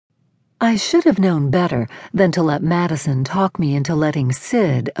I should have known better than to let Madison talk me into letting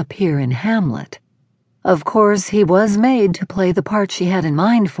Sid appear in Hamlet. Of course, he was made to play the part she had in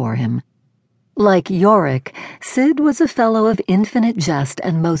mind for him. Like Yorick, Sid was a fellow of infinite jest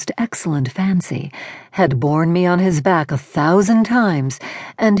and most excellent fancy, had borne me on his back 1,000 times,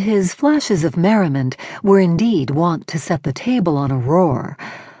 and his flashes of merriment were indeed wont to set the table on a roar.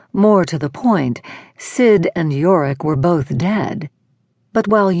 More to the point, Sid and Yorick were both dead. But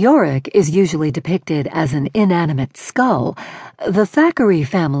while Yorick is usually depicted as an inanimate skull, the Thackeray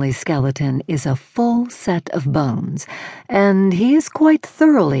family skeleton is a full set of bones, and he is quite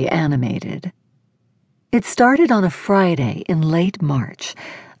thoroughly animated. It started on a Friday in late March,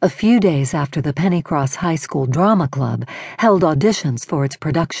 a few days after the Pennycross High School Drama Club held auditions for its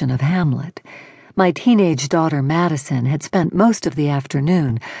production of Hamlet. My teenage daughter Madison had spent most of the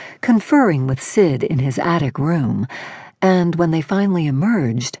afternoon conferring with Sid in his attic room, and when they finally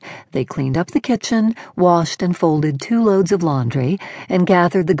emerged, they cleaned up the kitchen, washed and folded 2 loads of laundry, and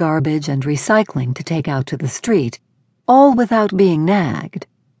gathered the garbage and recycling to take out to the street, all without being nagged.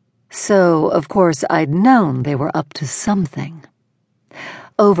 So, of course, I'd known they were up to something.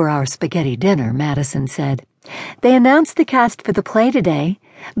 Over our spaghetti dinner, Madison said, "They announced the cast for the play today.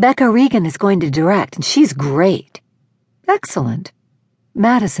 Becca Regan is going to direct, and she's great." Excellent.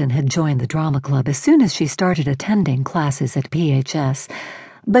 Madison had joined the drama club as soon as she started attending classes at PHS,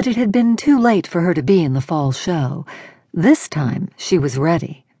 but it had been too late for her to be in the fall show. This time, she was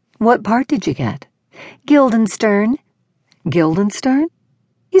ready. "What part did you get?" "Guildenstern." "Guildenstern?"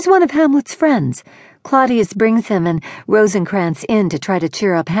 "He's one of Hamlet's friends. Claudius brings him and Rosencrantz in to try to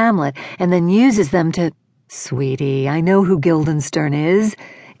cheer up Hamlet and then uses them to—" "Sweetie, I know who Guildenstern is.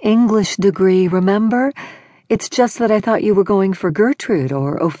 English degree, remember? It's just that I thought you were going for Gertrude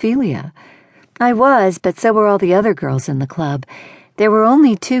or Ophelia." "I was, but so were all the other girls in the club. There were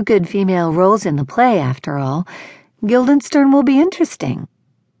only 2 good female roles in the play, after all. Guildenstern will be interesting."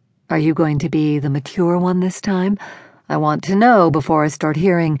 "Are you going to be the mature one this time? I want to know before I start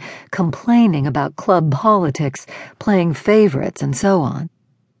hearing complaining about club politics, playing favorites, and so on."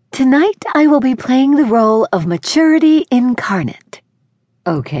 "Tonight I will be playing the role of maturity incarnate."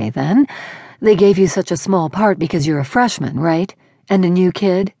 "Okay, then. They gave you such a small part because you're a freshman, right? And a new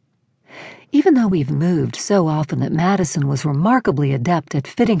kid?" Even though we've moved so often that Madison was remarkably adept at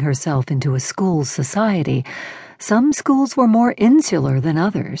fitting herself into a school's society, some schools were more insular than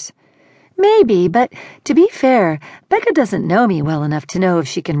others. "Maybe, but to be fair, Becca doesn't know me well enough to know if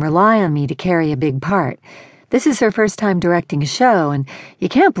she can rely on me to carry a big part. This is her first time directing a show, and you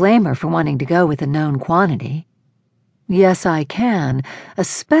can't blame her for wanting to go with a known quantity." "Yes, I can,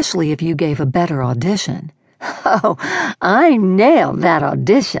 especially if you gave a better audition." "Oh, I nailed that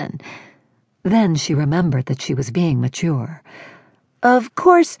audition." Then she remembered that she was being mature. "Of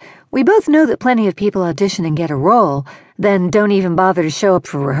course, we both know that plenty of people audition and get a role, then don't even bother to show up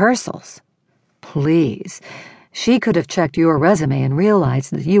for rehearsals." "Please. She could have checked your resume and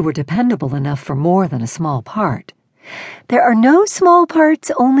realized that you were dependable enough for more than a small part." "There are no small parts,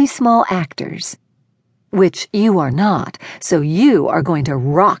 only small actors." "Which you are not, so you are going to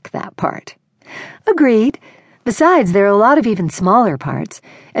rock that part." "Agreed. Besides, there are a lot of even smaller parts.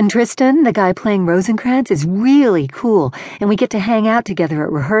 And Tristan, the guy playing Rosencrantz, is really cool, and we get to hang out together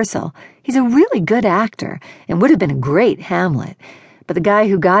at rehearsal. He's a really good actor, and would have been a great Hamlet. But the guy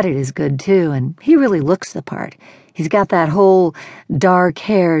who got it is good too, and he really looks the part. He's got that whole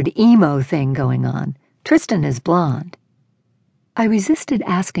dark-haired emo thing going on. Tristan is blonde." I resisted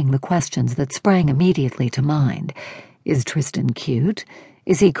asking the questions that sprang immediately to mind. Is Tristan cute?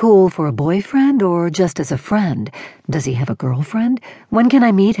 Is he cool for a boyfriend or just as a friend? Does he have a girlfriend? When can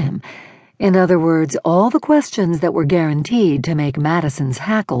I meet him? In other words, all the questions that were guaranteed to make Madison's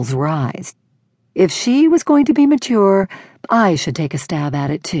hackles rise. If she was going to be mature, I should take a stab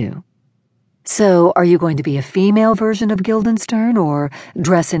at it too. "So, are you going to be a female version of Guildenstern or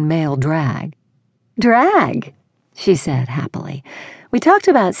dress in male drag?" "Drag," she said happily. "We talked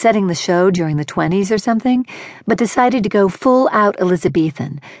about setting the show during the 20s or something, but decided to go full-out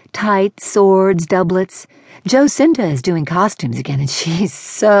Elizabethan. Tights, swords, doublets. Jocinta is doing costumes again, and she's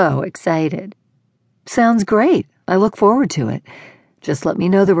so excited." "Sounds great. I look forward to it. Just let me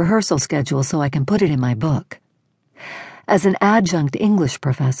know the rehearsal schedule so I can put it in my book." As an adjunct English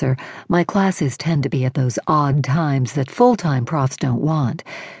professor, my classes tend to be at those odd times that full-time profs don't want,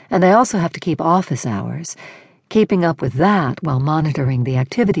 and I also have to keep office hours. Keeping up with that while monitoring the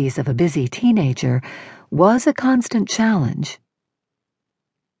activities of a busy teenager was a constant challenge.